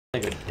I'm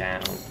gonna go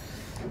down.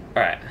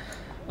 Alright,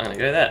 I'm gonna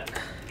go there.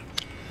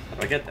 How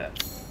do I get there?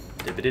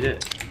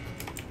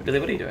 Billy,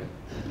 what are you doing?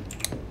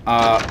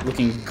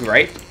 Looking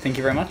great. Thank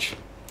you very much.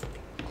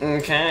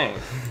 Okay.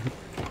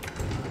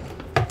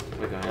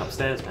 We're going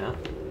upstairs now.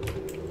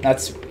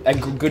 That's a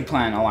good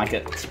plan. I like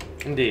it.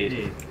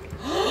 Indeed.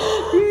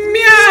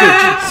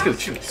 Meow!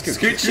 Scooch.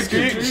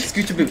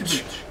 Scooch a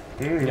booch.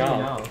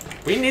 No.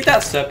 We need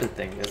that serpent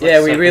thing. There's, like,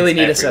 Yeah, we really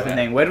need everywhere. a serpent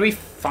thing. Where do we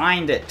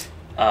find it?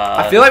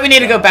 I I feel like we need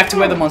to go back to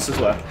where the monsters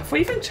were. Have we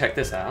even checked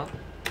this out?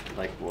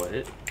 Like what?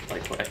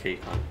 Like what? Okay, you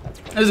can't. That's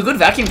fine. There's a good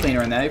vacuum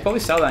cleaner in there. You probably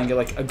sell that and get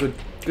like a good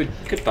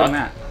buck.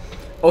 amount.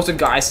 Also,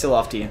 guys, still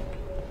after you.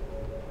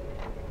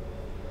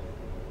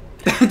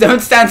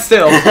 Don't stand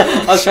still.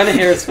 I was trying to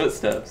hear his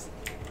footsteps.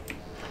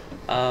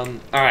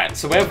 Alright,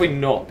 so where have we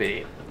not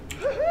been?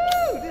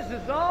 This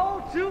is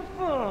all too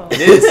fun.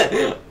 It is.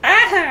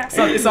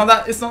 It's not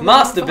that. It's not.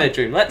 Master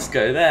bedroom. Let's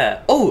go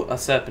there. Oh, a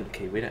serpent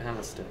key. We don't have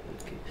a serpent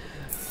key.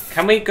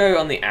 Can we go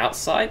on the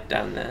outside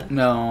down there?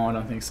 No, I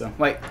don't think so.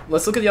 Wait,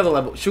 let's look at the other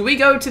level. Should we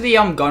go to the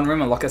gun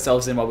room and lock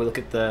ourselves in while we look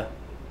at the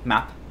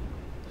map?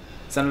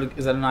 Is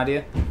that an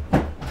idea?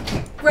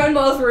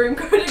 Grandma's room.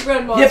 Go to Grandma's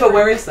room. Yeah, but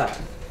where is that?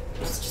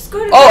 Just go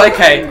to Oh, Grandma's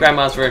okay. room.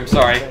 Grandma's room.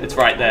 Sorry, it's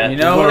right there. You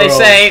know what they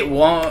say?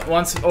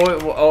 Once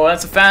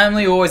a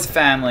family, always a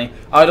family.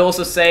 I'd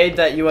also say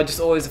that you are just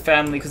always a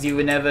family because you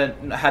were never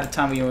had a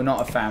time when you were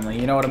not a family.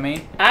 You know what I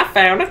mean? I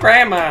found a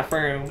grandma's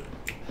room.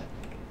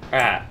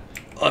 Alright.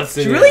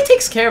 She really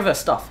takes care of her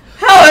stuff.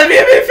 How have you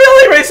been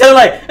feeling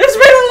recently? It's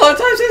been a long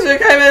time since we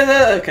came in.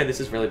 Okay, this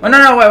is really bad. Oh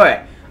no, wait.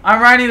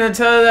 I'm writing to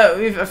tell you that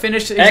we've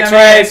finished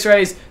examining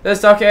X-rays.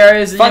 There's dark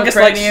areas in your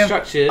Fungus-like cranium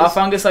structures. are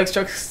fungus-like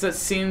structures that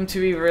seem to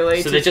be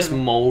related. So they're just to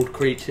mold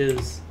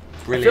creatures.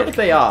 Brilliant. I feel like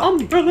they are.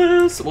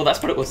 Umbrellas. Well,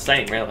 that's what it was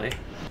saying, really.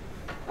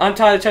 I'm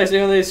tired of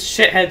chasing all these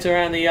shitheads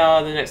around the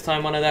yard. The next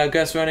time one of them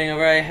goes running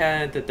away,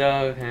 had the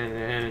dog.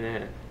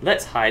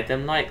 Let's hide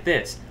them like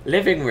this.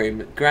 Living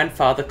room,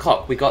 grandfather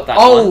clock. We got that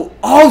one.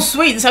 Oh,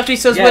 sweet! This actually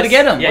says where to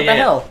get them. Yeah, what the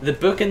hell? The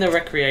book in the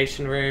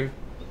recreation room.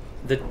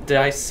 The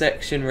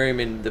dissection room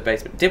in the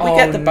basement. Did we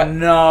get the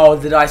no,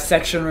 the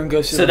dissection room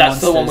goes to So the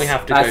that's monsters. the one we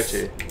have to go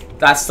to.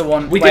 That's the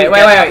one. We wait. didn't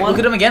get that one? Look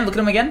at them again. Look at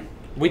them again.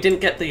 We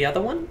didn't get the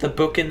other one? The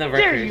book in the There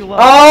recreation you room. are.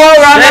 Oh,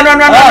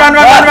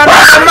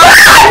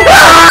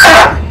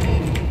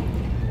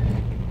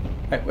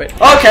 run! Wait.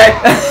 Okay!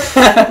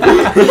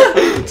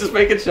 Just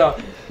making sure.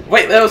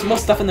 Wait, there was more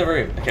stuff in the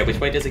room. Okay, which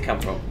way does he come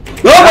from?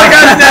 Oh my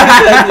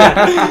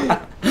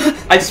god!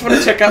 I just want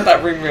to check out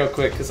that room real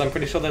quick, because I'm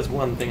pretty sure there's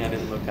one thing I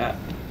didn't look at.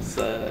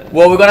 So...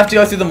 Well, we're gonna have to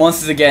go through the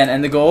monsters again,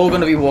 and they're all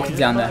gonna be walking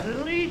down there.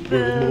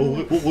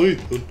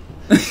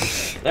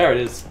 There it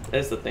is.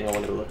 There's the thing I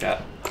wanted to look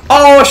at.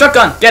 Oh,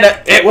 shotgun! Get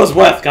it! It was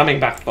worth coming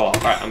back for.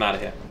 Alright, I'm out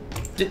of here.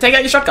 Take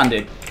out your shotgun,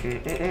 dude.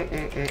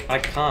 I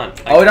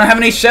can't. Oh, we don't have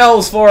any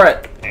shells for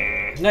it.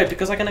 No,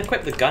 because I can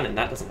equip the gun and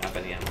that doesn't have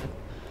any ammo.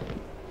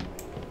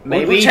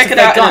 Maybe We'll check it's it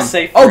a out in a gun.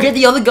 safe Oh, room. get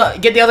the other gun.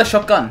 Get the other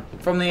shotgun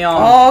from the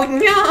Oh,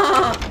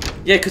 yeah!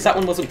 Yeah, because that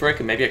one wasn't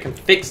broken. Maybe I can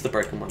fix the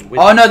broken one. With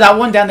Oh no, that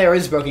one down there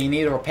is broken. You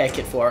need a repair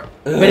kit for it,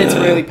 but it's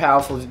really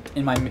powerful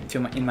in my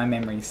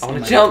memories. I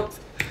want to jump!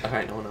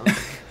 Alright, no one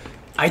else.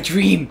 I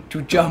dream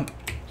to jump.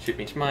 Should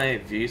change my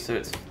view so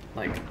it's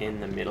like in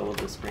the middle of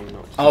the screen.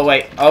 Not just Oh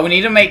wait. Oh, we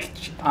need to make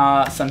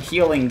some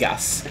healing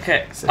gas.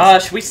 okay.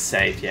 Should we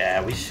save?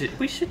 Yeah, we should.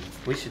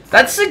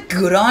 That's a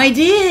good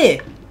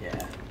idea.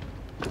 Yeah.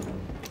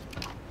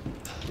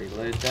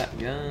 Reload that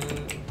gun.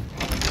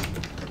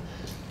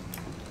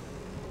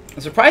 I'm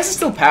surprised it's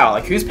still power.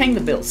 Like, who's paying the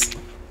bills?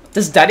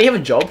 Does Daddy have a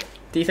job?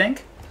 Do you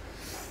think?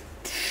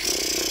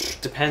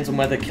 Depends on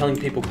whether killing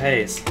people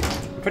pays.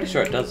 I'm pretty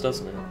sure it does,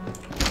 doesn't it?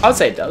 I would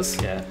say it does.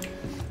 Yeah.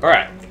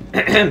 Alright.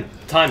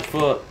 Time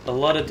for a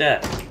lot of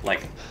death.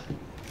 Like,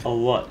 a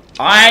lot.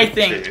 I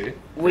think 2,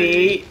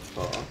 we... 3,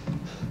 4.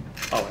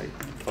 Oh wait,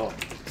 4.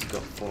 It's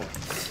got 4.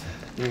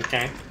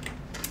 Okay.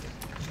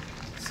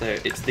 So,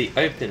 it's the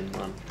open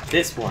one.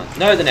 This one.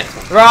 No, the next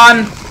one. Run!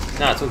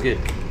 No, it's all good.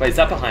 Wait, is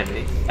that behind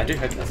me? I do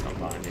hope that's not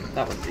behind me.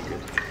 That would be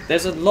good.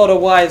 There's a lot of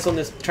wires on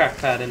this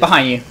trackpad. And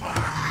Behind you.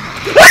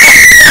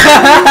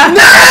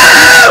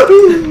 No!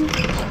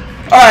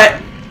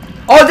 Alright.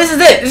 Oh, this is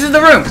it. This is the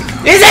room.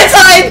 He's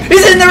inside.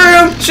 He's in the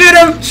room. Shoot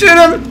him. Shoot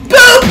him.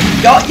 Boom.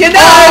 Got you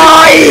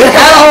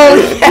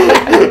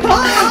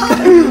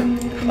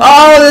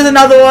Oh, there's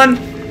another one.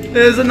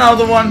 There's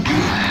another one.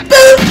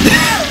 Boom.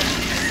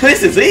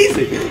 This is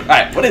easy.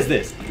 Alright, what is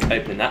this?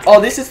 Open that. Oh,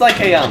 this is like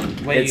a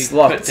where It's you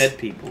locked. put dead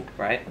people,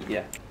 right?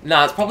 Yeah.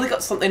 Nah, it's probably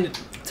got something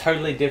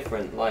totally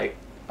different. Like,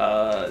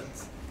 I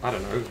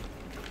don't know.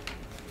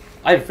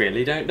 I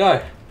really don't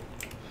know.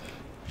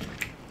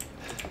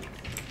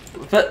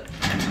 But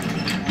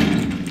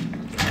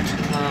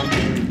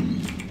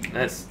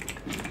let's.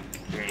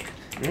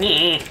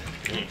 3,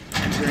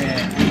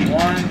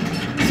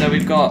 1. So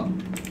we've got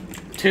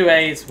 2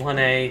 A's, 1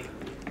 A,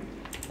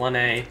 1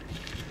 A,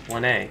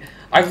 1 A.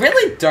 I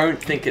really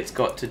don't think it's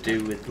got to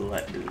do with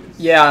letters.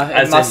 Yeah, it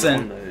As in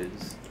mustn't. on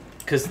those.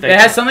 because It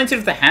has something to do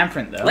with the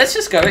handprint, though. Let's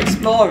just go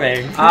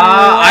exploring.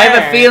 I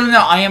have a feeling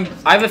that I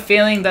have a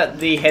feeling that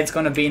the head's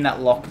gonna be in that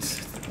locked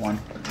one.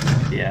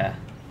 Yeah.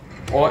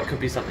 Or it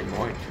could be something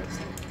more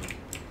interesting.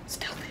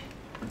 Stealthy.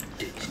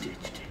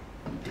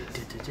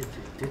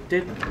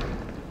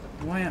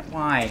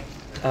 Why?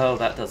 Oh,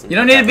 that doesn't. You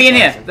don't need to be in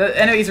here. The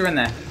enemies are in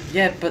there.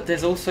 Yeah, but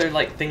there's also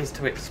like things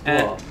to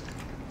explore.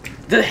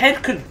 The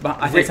head could.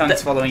 But I think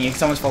someone's following you.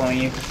 Someone's following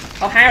you.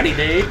 Oh, howdy,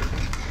 dude.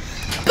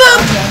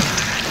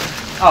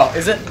 Oh,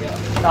 is it?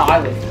 Yeah. No, I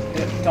live.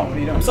 Don't. What are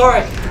you doing? I'm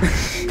sorry.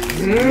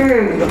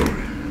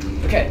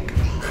 Okay.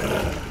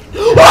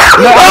 Oh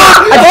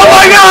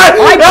my god!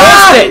 I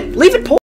paused it. Leave it paused.